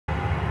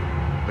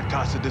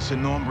Casa de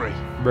Sin Nombre.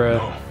 Bruh.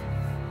 No.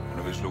 One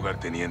of his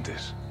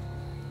lugartenientes.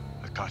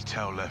 A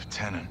cartel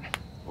lieutenant.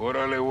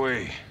 Órale,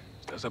 güey.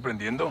 ¿Estás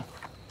aprendiendo?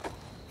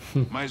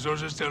 My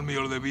sources tell me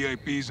all the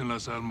VIPs in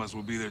Las Almas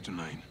will be there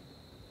tonight.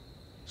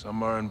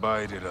 Some are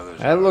invited, others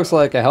That are. looks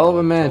like a hell of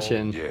a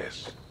mansion.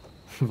 Yes.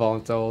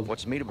 Voluntold.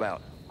 What's the meet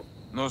about?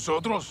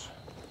 Nosotros.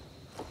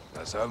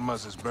 Las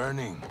Almas is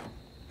burning,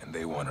 and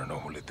they want to know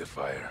who lit the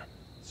fire.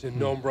 Sin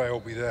Nombre will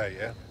be there,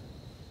 yeah?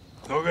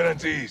 No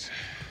guarantees,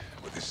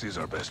 but this is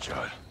our best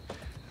shot.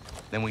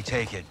 Then we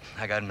take it.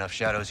 I got enough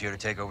shadows here to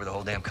take over the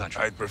whole damn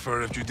country. I'd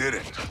prefer if you did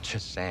it.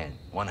 Just saying.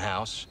 One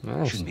house.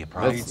 Nice. Shouldn't be a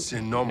problem. Need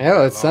Sin Nombre. Yeah,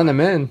 let's send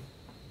him in.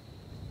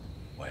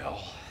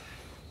 Well,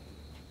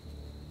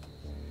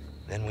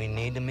 then we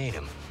need to meet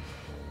him.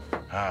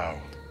 How?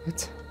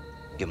 What?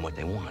 Give them what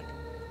they want.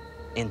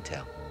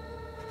 Intel.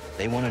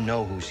 They want to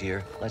know who's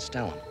here. Let's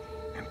tell them.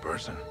 In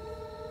person?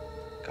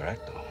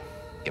 Correcto.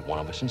 Get one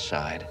of us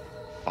inside.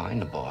 Find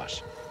the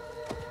boss.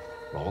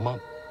 Roll him up.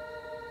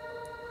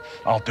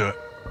 I'll do it.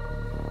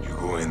 You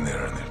go in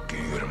there and they'll kill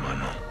you,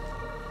 hermano.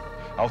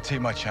 I'll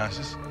take my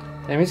chances.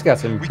 Damn, he's got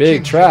some We big came here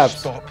to traps.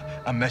 stop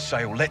a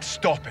missile. Let's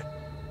stop it.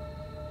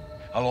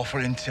 I'll offer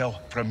intel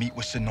for a meet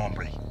with Sin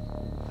Nombre.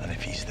 And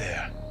if he's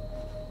there,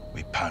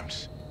 we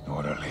pounce.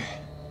 Órale.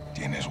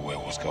 Tienes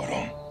huevos,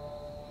 cabrón.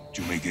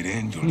 You make it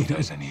in, you'll need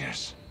eyes and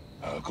ears.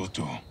 I'll go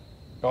too.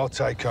 I'll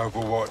take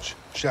Overwatch.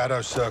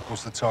 Shadow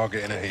circles the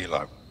target in a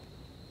helo.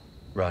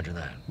 Roger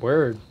that.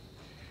 Word.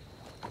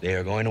 They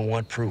are going to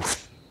want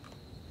proof.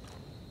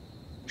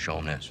 Show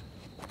them this.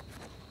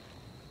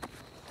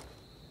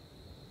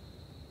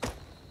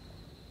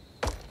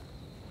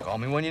 Call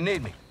me when you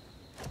need me.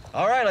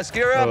 All right, let's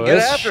gear up. Oh, Get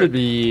this after should it.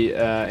 be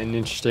an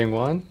interesting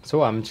one.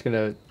 So I'm just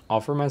gonna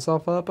offer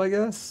myself up, I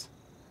guess.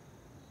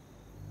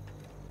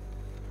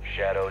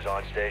 Shadows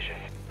on station.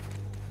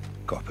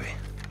 Copy.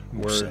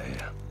 Word.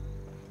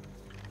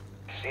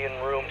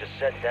 Seeing room to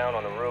set down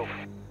on the roof.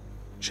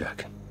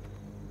 Check.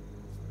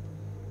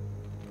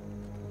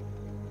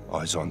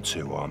 Eyes on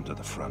two armed at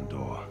the front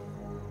door.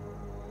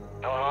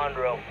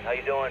 Alejandro, how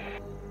you doing?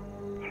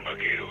 Un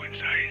vaquero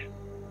inside.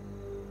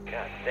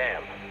 God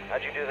damn.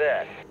 How'd you do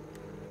that?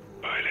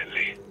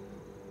 Violently.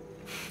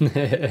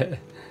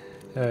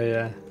 Oh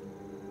yeah.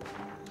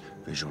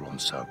 Visual on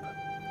sub.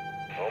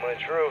 Moment of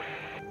truth.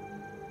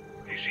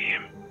 You see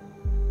him?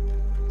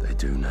 They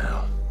do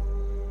now.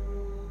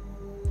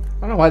 I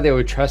don't know why they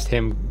would trust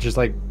him just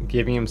like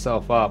giving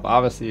himself up.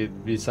 Obviously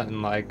it'd be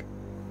something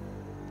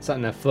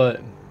afoot.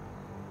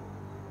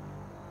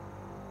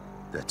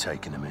 They're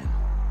taking him in.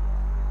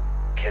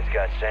 Kid's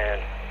got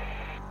sand.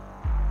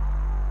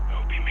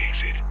 Hope he makes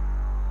it.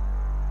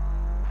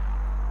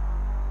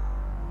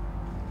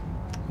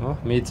 Well,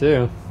 me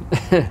too.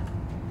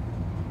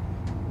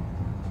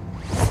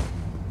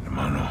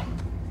 Hermano.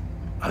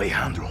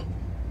 Alejandro.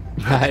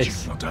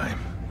 Nice. No time.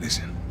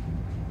 Listen.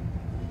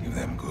 Give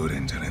them good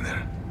intel in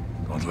there.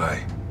 Don't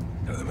lie.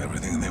 Tell them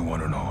everything they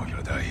want to know.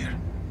 You'll die here.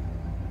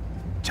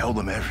 Tell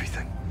them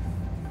everything.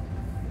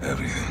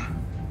 Everything.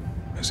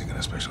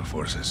 Mexican Special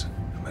Forces,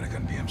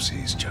 American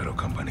PMCs, Shadow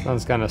Company,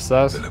 Sounds kind of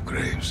sus. Philip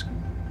Graves.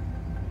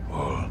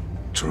 All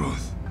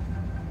truth.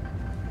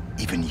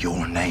 Even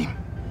your name.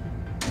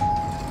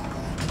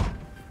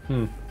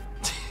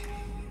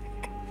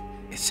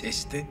 ¿Es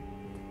este?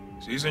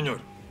 Sí, señor.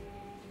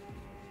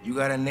 You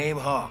got a name,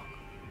 huh?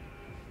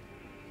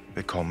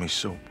 They call me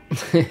Soup.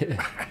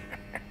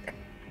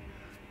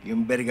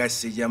 ¿Quién verga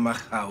se llama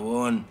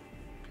Jabón?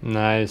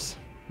 Nice.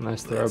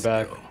 Nice Let's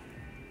throwback. go.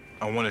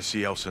 I want to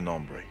see El Sin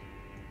Nombre.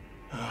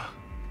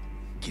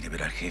 ¿Quiere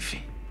ver al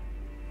jefe?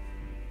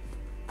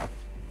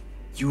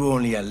 You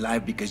only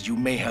alive because you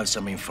may have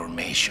some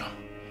information.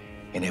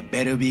 And it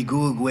better be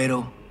good,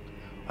 güero.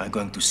 I'm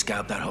going to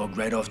scalp that hog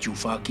right off your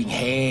fucking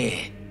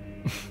head.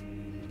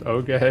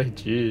 Okay,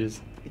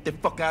 jeez. Get the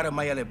fuck out of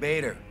my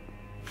elevator.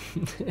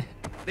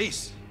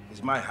 This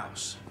is my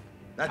house.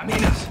 That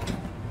means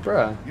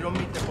Bruh, you don't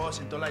meet the boss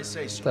until I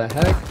say so. what the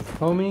heck,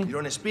 homie? You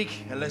don't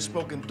speak unless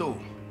spoken to.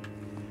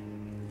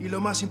 Y lo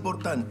más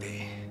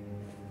importante,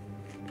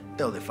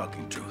 tell the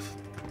fucking truth.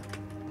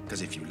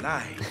 Because if you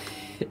lie,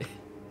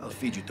 I'll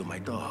feed you to my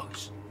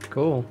dogs.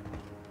 Cool.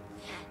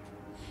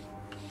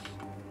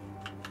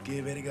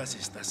 ¿Qué vergas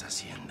estás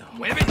haciendo?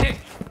 ¡Muévete!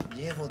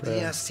 Llevo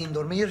días sin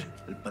dormir.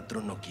 El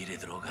patrón no quiere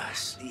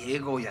drogas.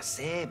 Diego, ya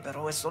sé,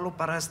 pero es solo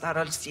para estar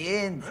al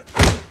 100.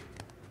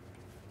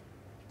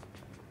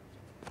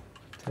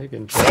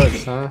 Taking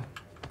drugs, huh?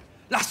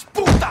 ¡Las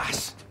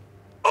putas!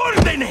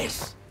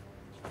 ¡Órdenes!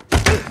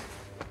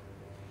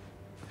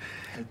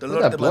 El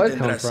dolor that te blood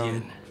mantendrá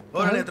come from? 100.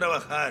 Órale a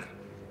trabajar.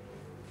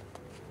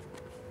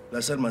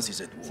 Las armas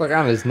is at war. It's like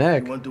on his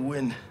neck. You want to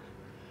win,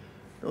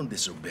 don't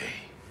disobey.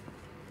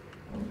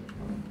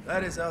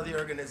 That is how the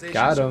organization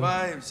Got him.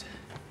 survives.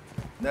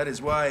 That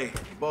is why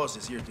the boss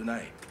is here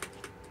tonight.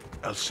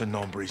 El Sin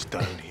Nombre's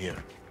down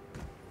here.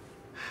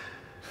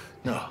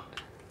 No.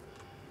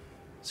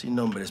 Sin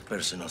nombre es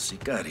personal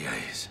sicaria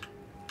es.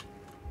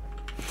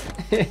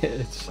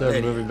 It's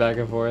just moving back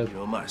and forth.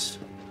 Yo más.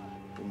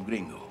 Un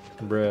gringo.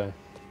 Bruh.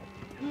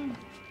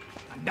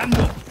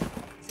 Andando.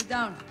 Sit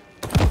down.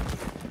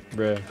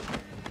 Bruh.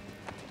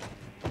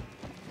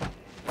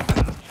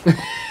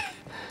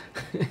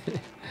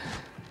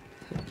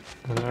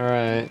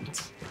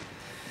 Alright.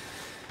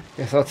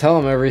 Guess I'll tell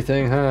him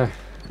everything, huh?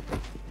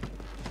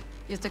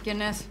 ¿Y este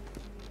quién es?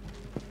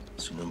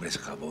 Su nombre es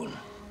Jabón.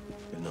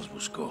 Él nos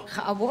buscó.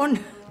 Jabón.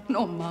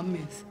 No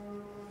mames.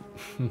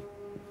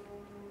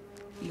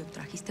 Y lo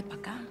trajiste para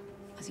acá,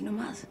 así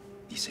nomás.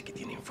 Dice que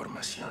tiene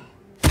información.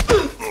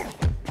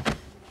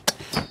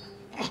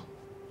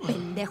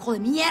 ¡Pendejo de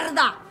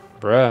mierda!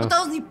 Bruh. No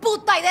tenemos ni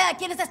puta idea de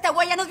quién es este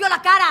güey, ya nos vio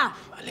la cara.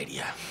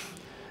 Valeria,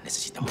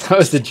 necesitamos... That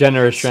was the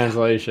generous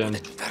translation.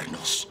 Puede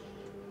ayudarnos.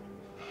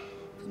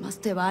 Pues más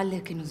te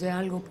vale que nos dé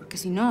algo, porque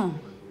si no,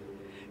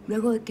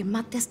 luego de que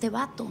mate a este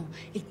vato,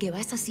 el que va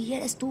a esa silla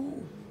eres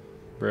tú.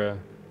 Bruh.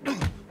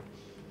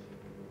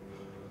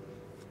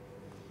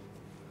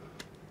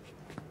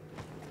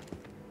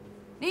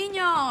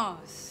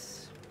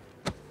 Niños!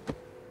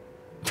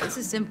 This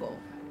is simple.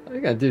 I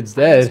think that dude's Ask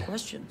dead.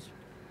 questions.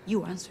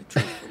 You answer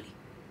truthfully.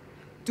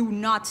 Do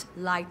not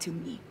lie to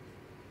me.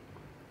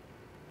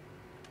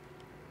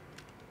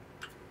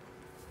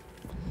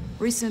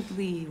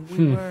 Recently,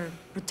 we were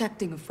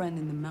protecting a friend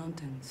in the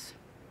mountains.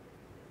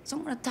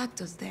 Someone attacked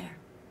us there.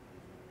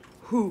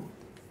 Who?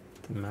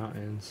 The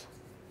mountains.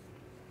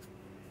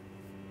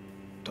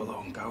 Todo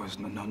un caos,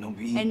 no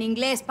vi. En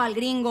inglés, pa'l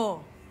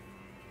gringo.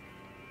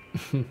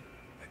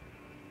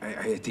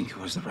 I think it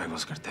was the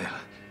rivals cartel.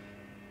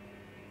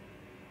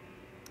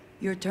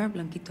 Your turn,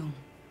 Blanquito.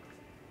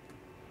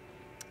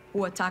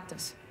 Who attacked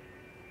us?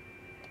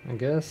 I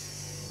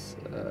guess.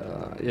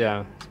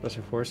 Yeah.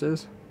 Special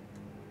forces.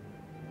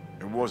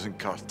 It wasn't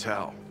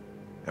cartel.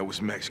 That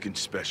was Mexican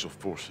special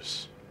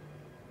forces.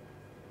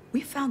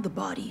 We found the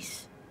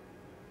bodies.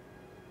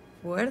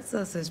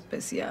 Fuerzas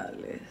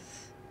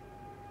especiales.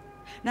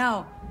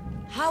 Now,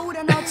 how would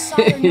an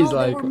outsider He's know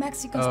like, they were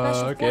Mexican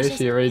special okay, forces?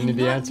 she already knew and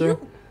the not answer?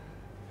 you?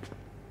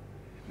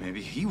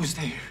 Maybe he was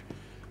there.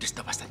 Tú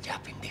estabas allá,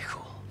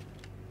 pendejo.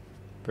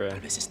 Bruh. Tal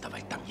vez estaba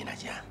él también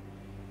allá.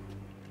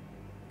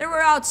 There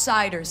were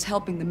outsiders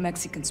helping the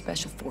Mexican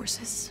special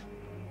forces.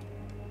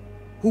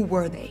 Who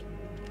were they?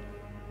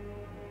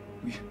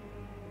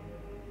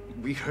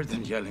 We heard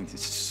them yelling,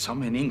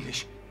 some in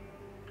English.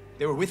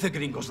 They were with the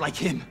gringos, like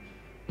him.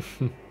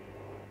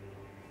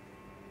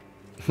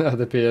 Oh,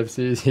 the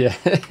PFCs, yeah.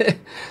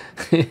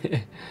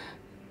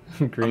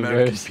 American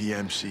Gringos.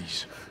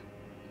 PMCs.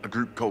 A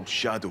group called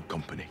Shadow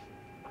Company.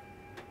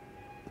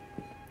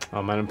 Oh,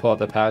 I'm gonna pull out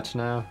the patch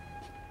now.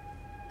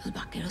 Los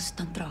vaqueros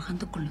están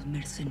trabajando con los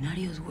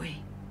mercenarios,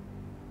 güey.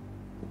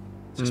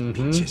 Esas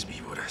pinches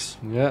víboras.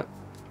 Yeah.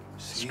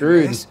 Sí,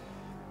 Screwed. ¿ves?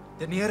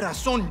 Tenía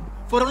razón.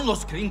 Fueron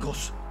los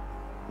gringos.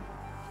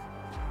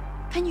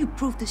 Can you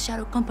prove the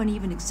Shadow Company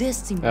even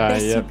exists, Ah,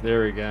 imbécil? yep,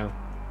 there we go.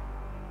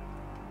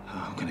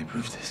 How can I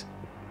prove this?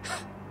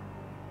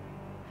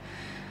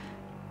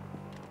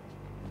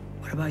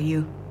 What about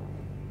you?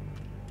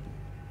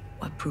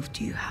 What proof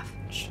do you have?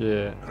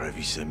 Shit.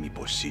 Revisa mi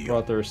bolsillo.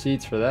 Brought the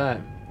receipts for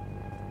that.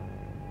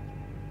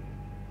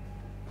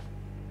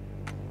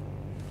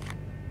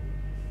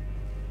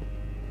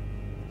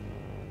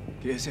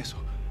 ¿Qué es eso?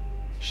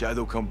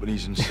 Shadow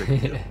Company's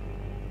insignia.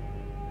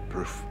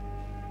 Proof.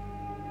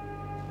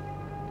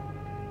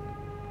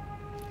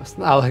 That's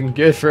not looking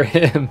good for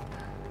him.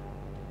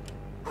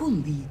 Who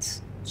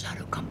leads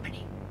Shadow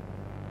Company?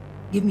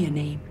 Give me a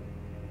name.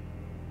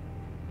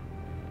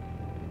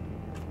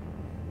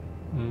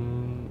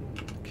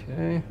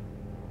 Okay.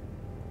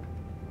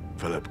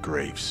 Philip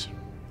Graves.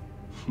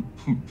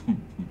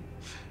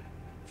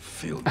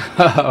 Fill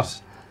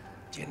graves.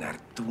 Llenar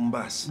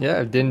tumbas.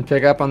 Yeah, didn't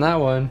pick up on that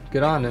one.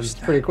 Good on him. It's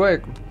pretty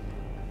quick.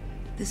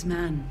 This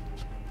man,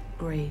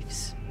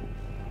 Graves.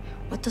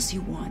 What does he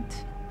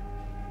want?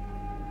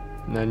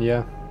 None,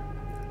 yeah.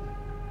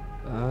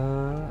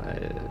 I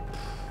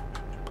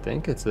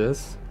think it's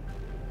this.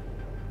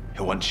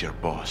 He wants your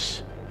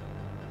boss.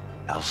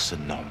 El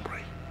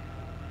Nombre.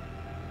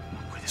 No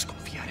puedes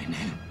confiar en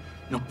él.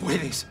 No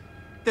puedes.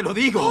 Te lo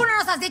digo. Tú no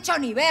nos has dicho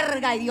ni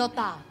verga,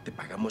 idiota. Te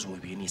pagamos muy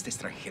bien y este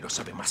extranjero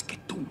sabe más que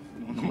tú.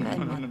 Hora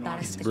de matar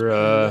a este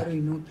Bruh. culero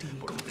inútil.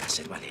 Por un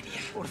placer, Valeria.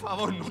 Por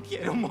favor, no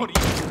quiero morir.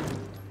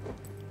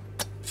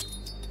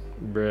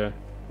 Bruh.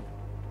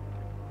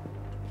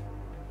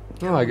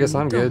 Oh, I guess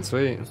I'm good.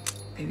 Sweet.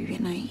 Baby,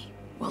 bien ahí.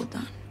 Well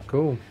done.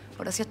 Cool.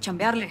 Ahora sí a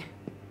chambearle.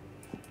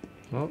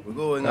 Well, We're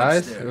going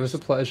guys, upstairs. it was a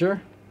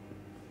pleasure.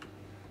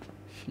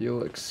 If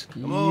you'll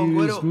excuse Come on,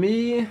 Guido.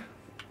 me.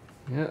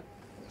 Yeah.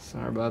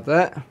 Sorry about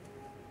that.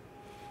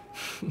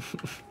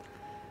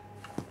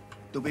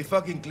 To be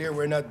fucking clear,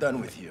 we're not done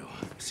with you.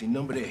 Sin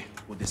nombre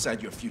will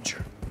decide your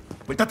future.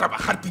 Vuelta a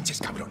trabajar, pinches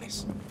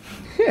cabrones.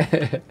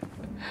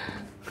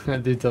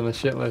 That dude's on the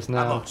shit list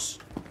now. Vamos.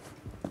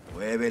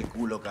 Mueve el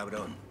culo,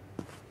 cabrón.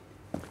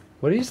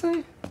 What do you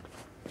say?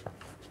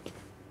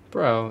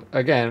 Bro,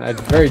 again, a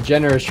very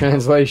generous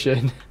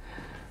translation.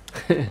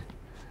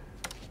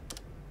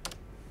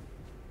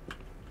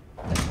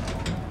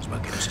 Los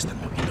vaqueros se están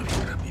moviendo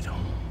bien rápido.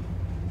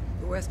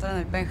 The West estar en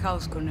el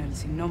penthouse con el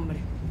sin nombre.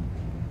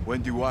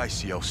 When do I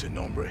see El Sin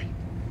Nombre?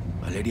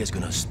 Valeria's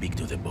gonna speak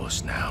to the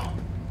boss now.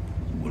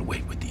 We'll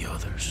wait with the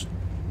others.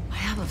 I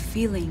have a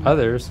feeling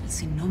Others? el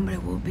sin nombre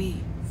will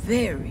be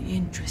very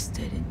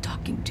interested in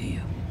talking to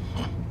you.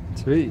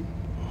 Sweet.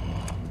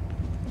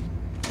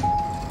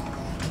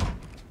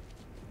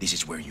 This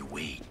is where you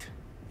wait.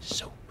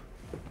 Soap.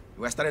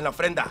 Voy a estar en la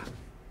ofrenda.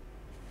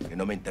 Que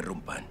no me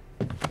interrumpan.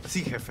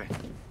 Sí, jefe.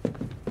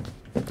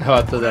 Oh,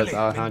 I thought Órale,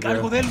 that's me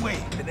encargo Alejandro. de él,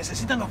 güey. Te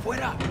necesitan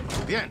afuera.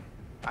 Bien.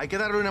 Hay que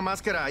darle una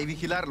máscara y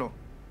vigilarlo.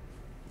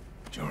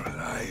 You're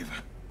alive.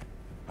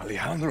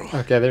 Alejandro.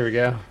 Okay, there we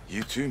go.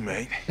 You too,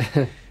 mate.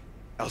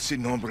 El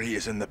Sin Nombre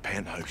is in the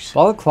penthouse.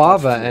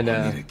 Balaclava I and need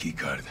a a key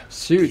card.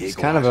 suit is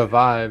kind of a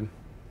vibe.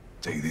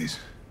 Take these.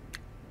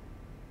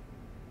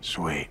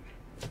 Sweet.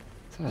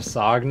 Is that a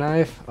SOG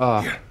knife?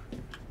 Oh, Here.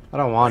 I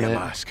don't want Wear a it.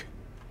 mask.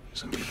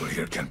 Some people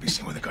here can't be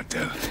seen with the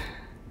cartel.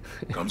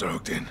 Comms are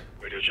hooked in.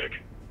 Radio check.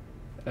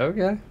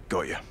 Okay,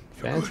 Got you.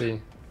 fancy.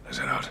 Let's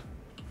head out.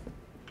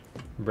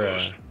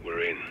 Bruh.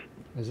 We're in.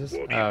 Is this?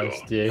 What do you Oh, got?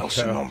 it's Diego. El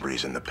Sin Nombre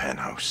is in the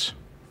penthouse.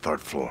 3rd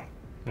floor.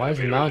 Why is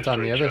the mount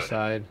on the other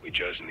side? We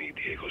just need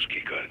Diego's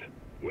key card.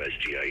 Where's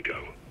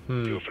Diego?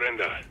 Hmm. Your friend,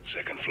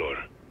 2nd floor.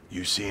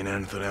 You seeing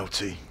anything,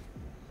 LT?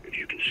 If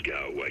you can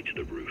scout away to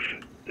the roof,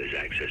 there's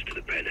access to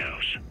the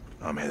penthouse.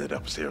 I'm headed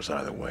upstairs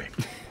either way.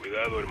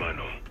 Cuidado,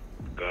 hermano.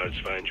 Guards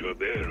find you up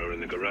there or in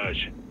the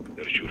garage.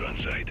 They'll shoot on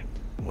sight.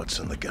 What's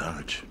in the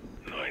garage?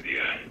 No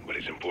idea, but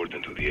it's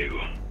important to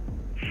Diego.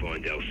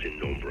 Find El Sin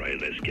Nombre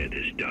and let's get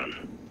this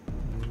done.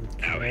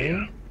 Out Okay.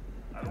 here.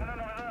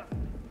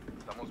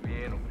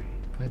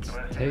 Let's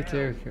take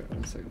care of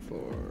the 2nd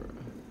floor.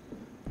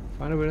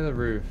 Find a way to the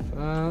roof.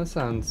 That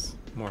sounds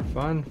more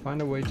fun.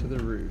 Find a way to the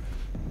roof.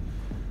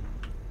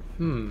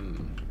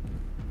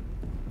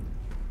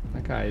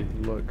 That guy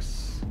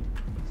looks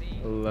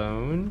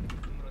alone.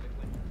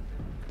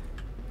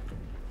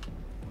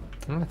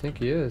 Oh, I think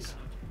he is.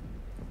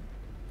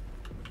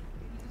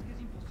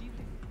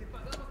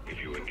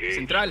 If you engage,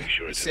 Central, be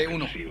sure it's a C1.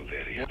 concealed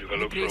area. You can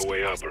look for a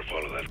way up or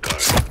follow that car.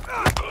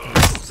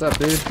 What's up,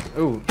 dude?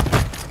 Oh,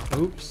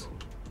 oops.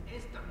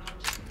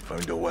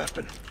 Found a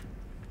weapon.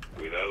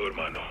 Cuidado,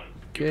 hermano.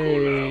 You Okay.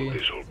 go loud,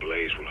 this whole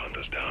place will hunt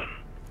us down.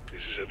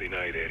 This is a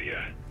denied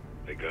area.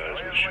 The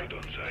guards will shoot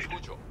on sight.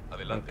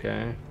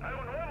 Okay.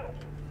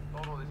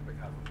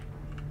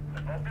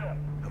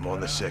 I'm on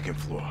the 2nd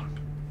floor.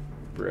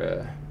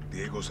 Bruh.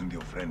 Diego's in the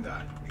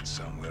ofrenda. It's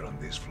somewhere on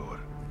this floor.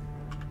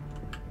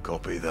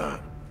 Copy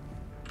that.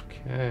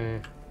 Okay.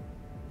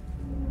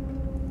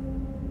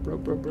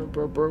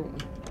 Bro.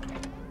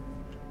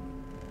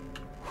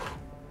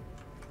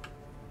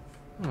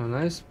 Oh,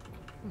 nice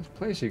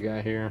place you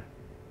got here.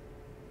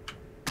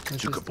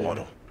 What's Took a this do?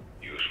 bottle.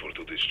 Useful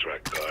to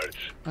distract guards.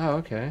 Oh,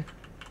 okay.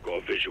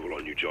 Got a visual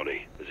on you,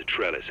 Johnny. There's a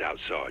trellis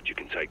outside you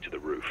can take to the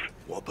roof.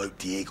 What about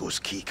Diego's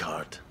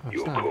keycard? Oh, it's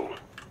You're not cool.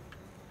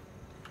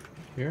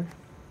 here.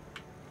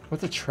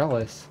 What's a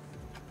trellis?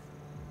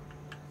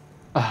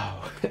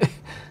 Oh.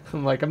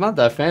 I'm like, I'm not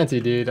that fancy,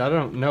 dude. I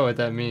don't know what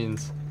that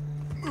means.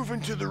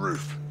 Moving to the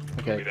roof.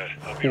 Okay. Copy that.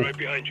 I'll be right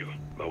behind you.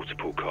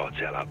 Multiple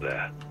cartel up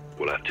there.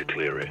 We'll have to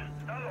clear it.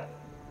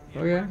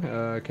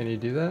 Okay, can you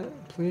do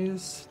that,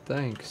 please?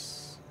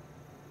 Thanks.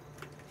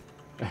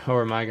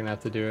 Or am I gonna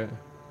have to do it?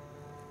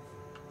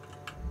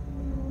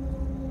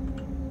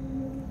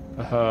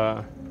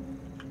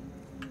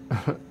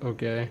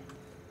 Okay.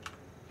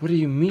 What do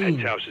you mean?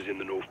 Penthouse is in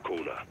the north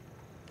corner.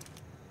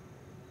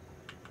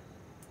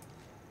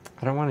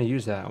 I don't want to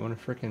use that. I want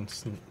to freaking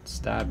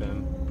stab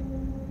him.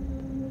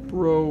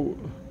 Bro.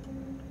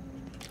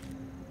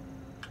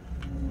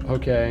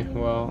 Okay,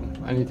 well,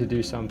 I need to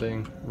do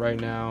something right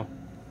now.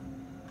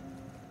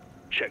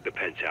 Check the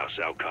penthouse.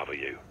 I'll cover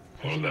you.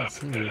 He's Hold not up.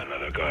 seeing There's me.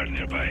 another guard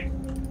nearby.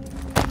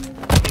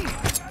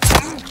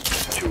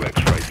 2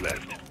 X-rays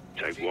left.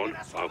 Take one.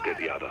 I'll get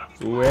the other.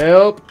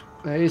 Well,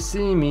 they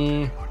see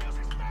me.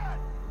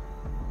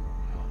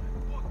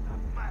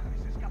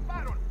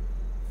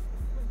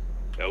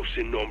 El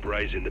Sin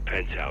Nombre's in the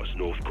penthouse,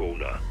 north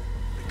corner.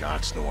 The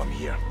guards know I'm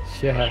here.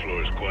 The Yeah.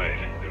 floor is quiet.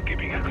 They're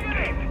keeping it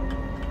contained.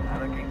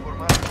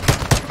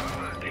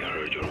 They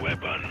heard your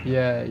weapon.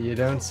 Yeah, you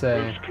don't say.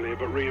 Roof's clear,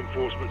 but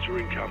reinforcements are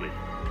incoming.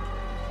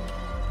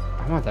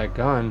 I want that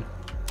gun.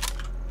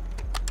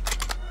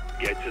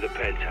 Get to the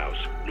penthouse,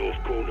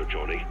 north corner,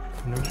 Johnny.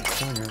 No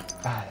corner.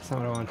 Ah, that's not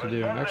what I want to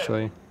do,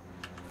 actually.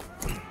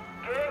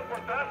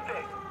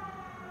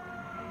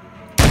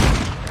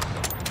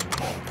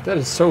 That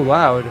is so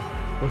loud.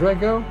 Where do I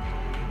go?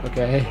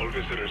 Okay. All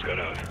visitors got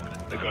out.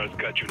 The guards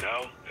got you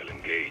now. They'll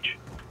engage.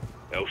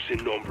 El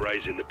Sin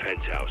Nombre's in the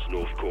penthouse,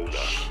 north corner.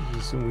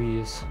 Jeez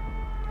Louise.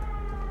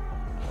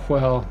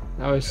 Well,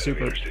 that was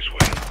super. Elevator's this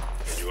way.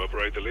 Can you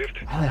operate the lift?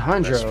 Let's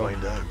Alejandro.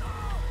 find out.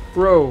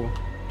 Bro,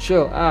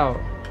 chill out.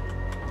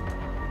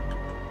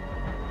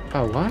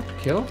 Oh, what?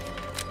 Kill?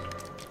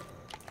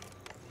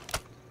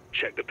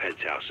 Check the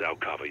penthouse. I'll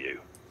cover you.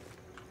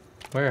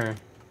 Where?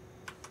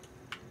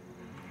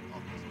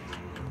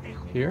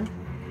 Here?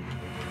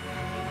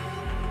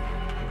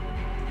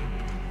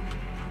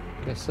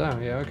 Guess so,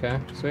 yeah, okay,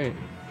 sweet.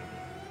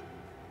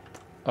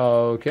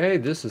 Okay,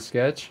 this is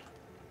sketch.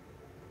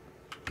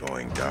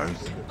 Going down.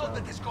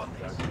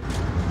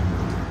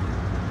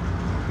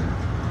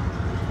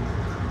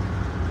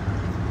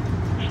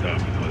 Stop,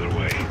 the other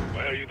way.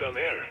 Why are you down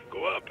there?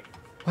 Go up.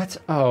 What?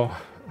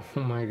 Oh. Oh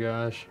my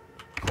gosh.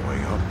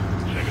 Going up.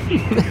 Second floor,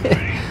 get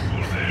ready.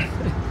 Over there.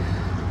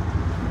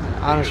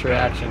 Honest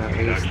reaction, at We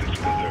need least. access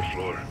to the third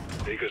floor.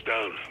 Take us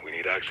down. We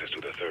need access to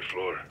the third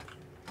floor.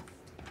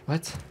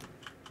 What?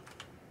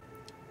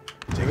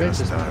 Take Wait, us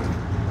just- down.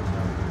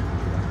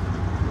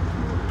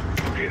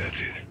 Okay, that's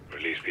it.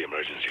 Release the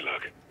emergency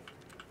lock.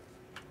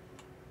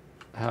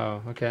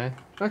 Oh, okay.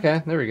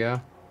 Okay, there we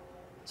go.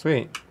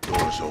 Sweet.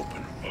 Doors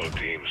open. All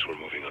teams, we're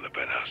moving on the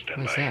penthouse.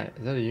 Stand What's by. that?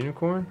 Is that a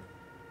unicorn?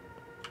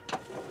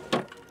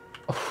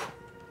 Oh,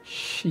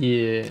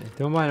 shit.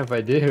 Don't mind if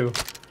I do.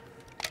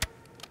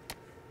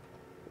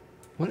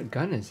 What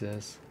gun is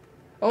this?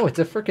 Oh, it's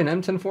a freaking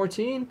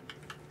M1014?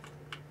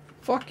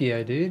 Fuck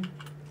yeah, dude.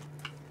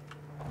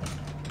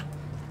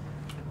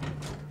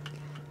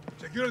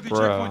 Security Bro.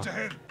 checkpoints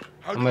ahead.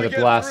 How I'm do we gonna get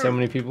blast so through?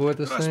 many people with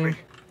this Trust thing. me.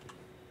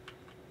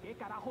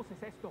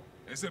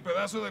 Es el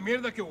pedazo de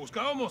mierda que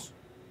buscábamos.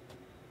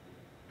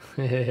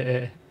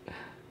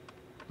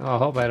 Oh, I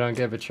hope I don't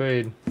get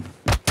betrayed.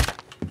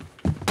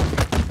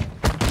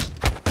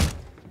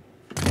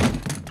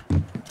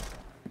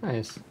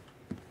 Nice.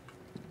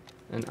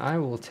 And I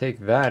will take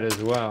that as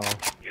well.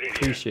 Get in here.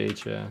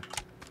 Appreciate ya.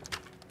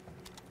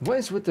 What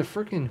is with the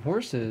freaking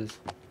horses?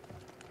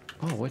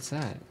 Oh, what's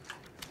that?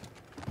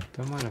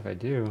 Don't mind if I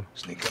do.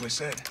 Sneak up, I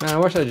said. Man, I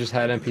wish I just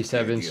had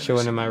MP7s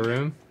chilling in my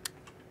room.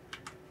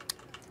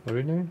 What are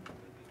we doing?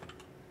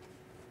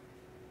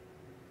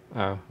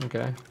 Oh,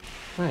 okay.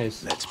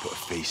 Nice. Let's put a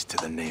face to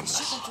the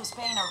nameless. Shipping to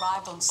Spain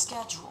arrived on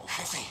schedule.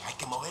 Jefe, hay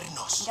que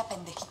movernos. Mira,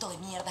 pendejito de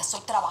mierda,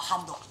 estoy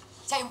trabajando.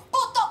 Si hay un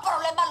puto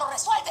problema, lo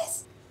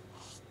resuelves.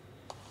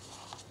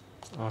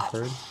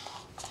 Awkward.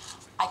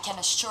 I can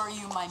assure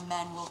you my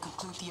men will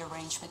conclude the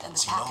arrangement and the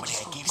Sin nombre, packages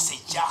hay will que be irse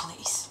in ya.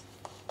 place.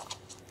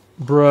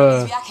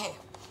 Bruh. Viaje.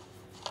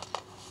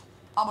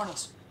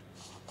 Vámonos.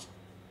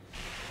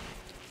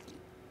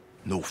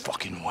 No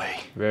fucking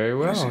way. Very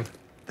well.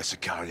 The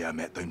Sicaria I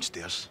met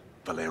downstairs,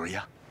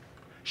 Valeria.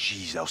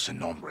 She's El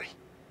Nombre.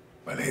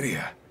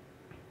 Valeria.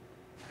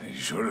 Are you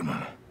sure,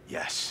 hermano?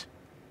 Yes.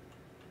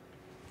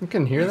 You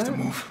can hear We have that? to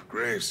move.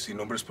 Graves, si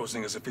nombre's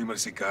posting as a female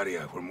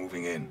sicaria. We're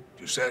moving in.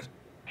 You said?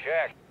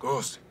 Check.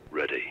 Ghost,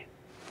 Ready.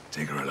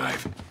 take her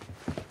alive.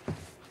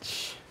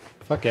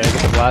 Fuck yeah, I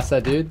get to blast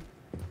that dude.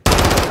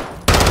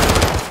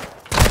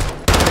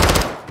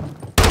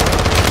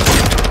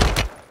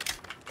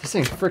 This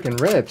thing freaking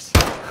rips.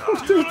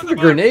 The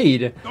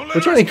grenade.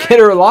 We're trying to get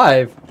her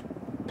alive.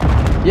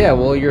 Yeah,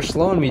 well, you're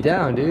slowing me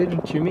down, dude.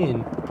 What you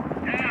mean? Okay.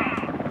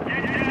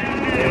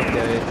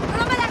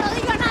 No me la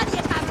rodillo a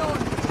nadie, cabrón.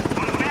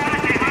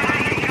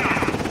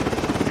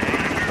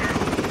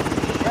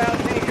 Ground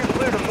team, you're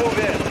clear to move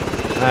in.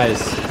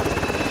 Nice.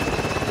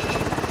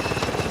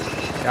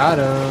 Got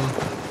him.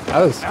 That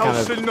was kind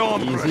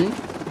of easy. Me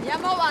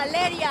llamo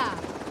Valeria.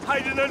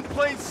 Hiding in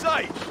plain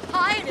sight.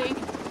 Hiding.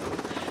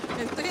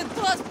 Estoy en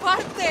todas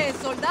partes,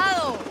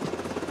 soldado.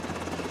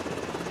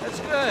 That's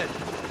good.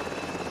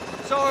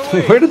 So are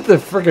we. Where did the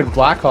freaking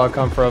Black Hawk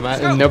come from?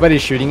 And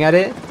nobody's shooting at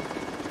it?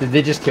 Did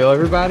they just kill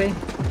everybody?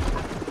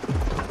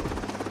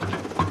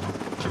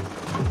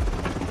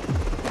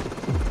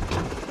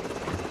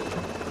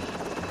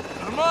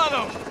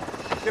 Hermano,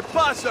 ¿qué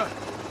pasa?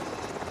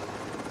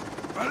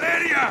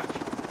 Valeria!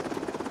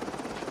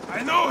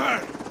 I know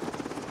her!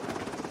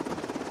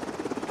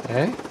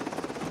 Eh?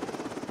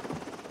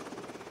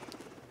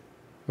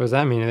 What does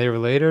that mean? Are they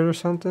related or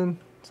something?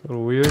 It's a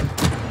little weird.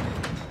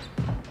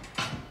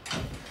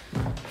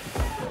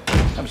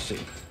 Have a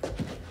seat.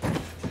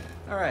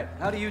 All right,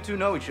 how do you two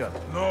know each other?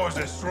 No is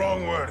a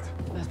strong word.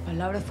 Las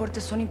palabras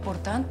fuertes son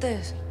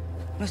importantes.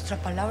 Nuestra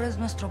palabra es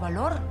nuestro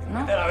valor,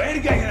 ¿no? ¡De la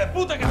verga, hija de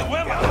puta, que te voy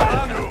a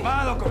matar!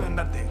 ¡Armado,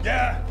 comandante!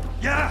 ¡Ya!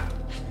 ¡Ya!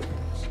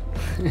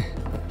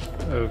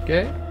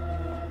 Okay.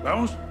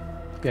 ¿Vamos?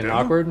 Getting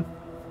awkward.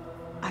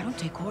 I don't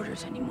take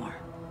orders anymore.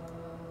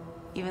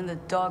 Even the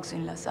dogs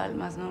in Las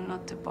Almas know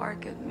not to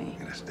bark at me.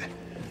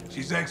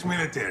 She's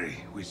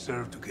ex-military. We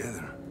served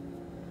together.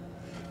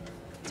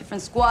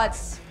 Different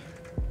squads,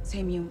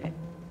 same unit.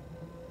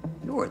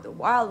 You were the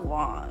wild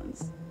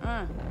ones.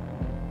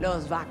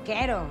 Los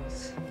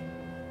vaqueros.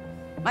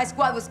 My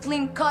squad was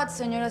clean cut,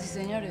 señoras y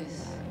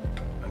señores.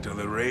 Until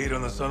the raid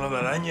on the son of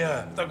la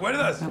araña. ¿Te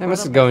acuerdas? That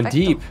must have gone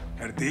deep.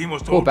 Her team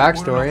was Cool told to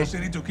put her backstory. in the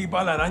city to keep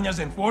all arañas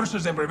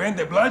enforcers and prevent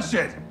the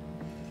bloodshed.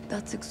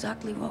 That's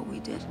exactly what we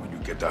did. You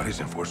kept out his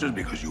enforcers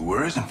because you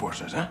were his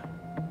enforcers, huh?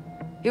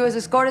 He was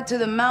escorted to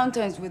the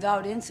mountains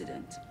without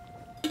incident.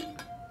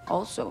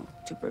 Also,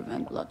 to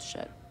prevent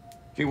bloodshed.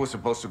 He was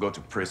supposed to go to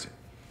prison.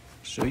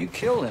 So you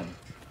killed him.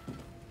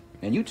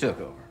 And you took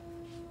over.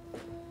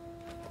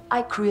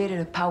 I created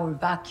a power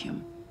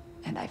vacuum,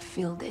 and I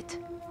filled it.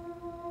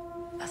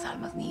 Las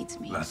Almas needs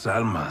me. Las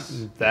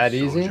Almas. That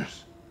easy?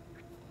 Soldiers,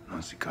 non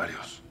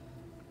sicarios.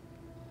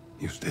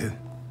 ¿Y usted?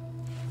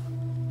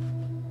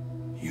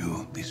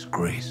 You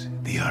disgrace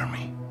the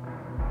army.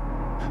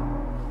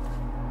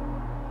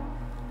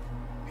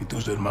 Y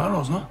tus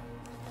hermanos, no?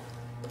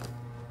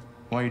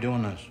 Why are you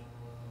doing this?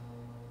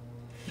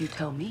 You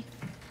tell me.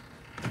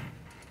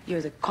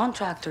 You're the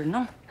contractor,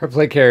 no? Her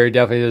plate carrier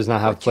definitely does not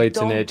have What plates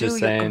you in don't it, just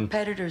do, your saying.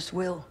 competitors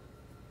will.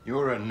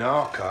 You're a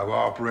narco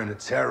harboring a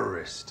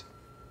terrorist.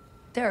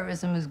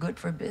 Terrorism is good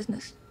for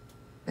business.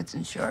 It's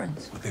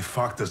insurance. What the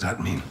fuck does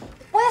that mean?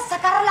 ¡Puedes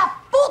sacar la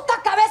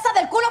puta cabeza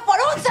del culo por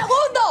un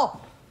segundo!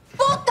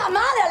 ¡Puta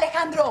madre,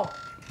 Alejandro!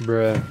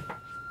 Bruh.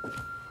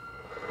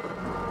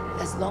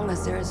 As long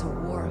as there is a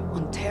war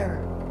on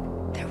terror,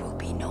 there will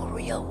be no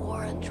real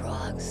war on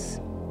drugs.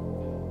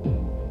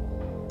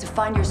 To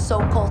find your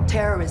so-called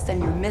terrorists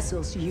and your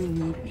missiles, you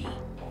need me.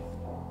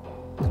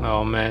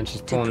 Oh man,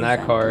 she's To pulling that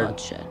prevent card.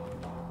 bloodshed.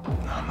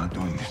 No, I'm not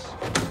doing this.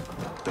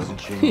 Doesn't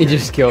change. He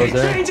just kills It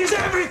her. changes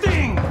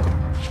everything!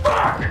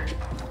 Fuck!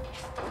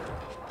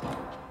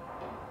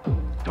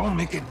 Don't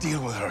make a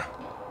deal with her.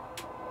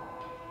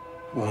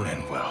 Won't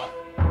end well.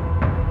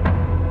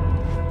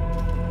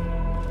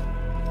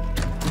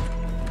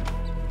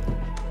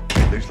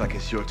 Looks like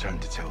it's your turn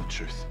to tell the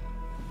truth.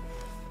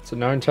 So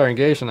no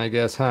interrogation, I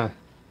guess, huh?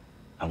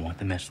 I want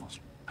the missiles,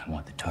 I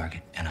want the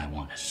target, and I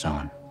want his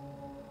son.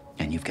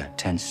 And you've got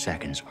 10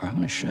 seconds, or I'm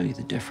gonna show you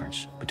the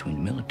difference between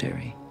the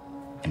military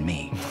and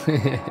me.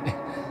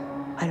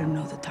 I don't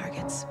know the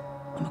targets.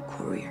 I'm a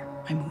courier.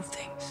 I move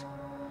things.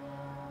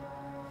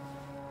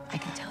 I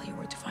can tell you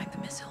where to find the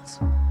missiles.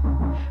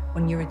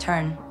 When you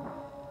return,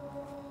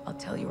 I'll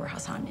tell you where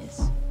Hassan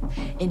is.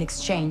 In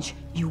exchange,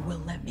 you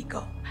will let me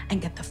go and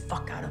get the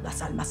fuck out of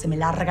Las Almas. Se me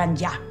largan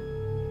ya.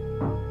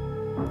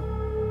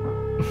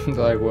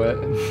 Like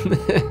what?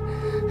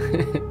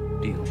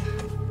 Deal.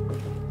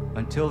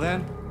 Until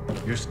then,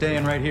 you're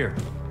staying right here.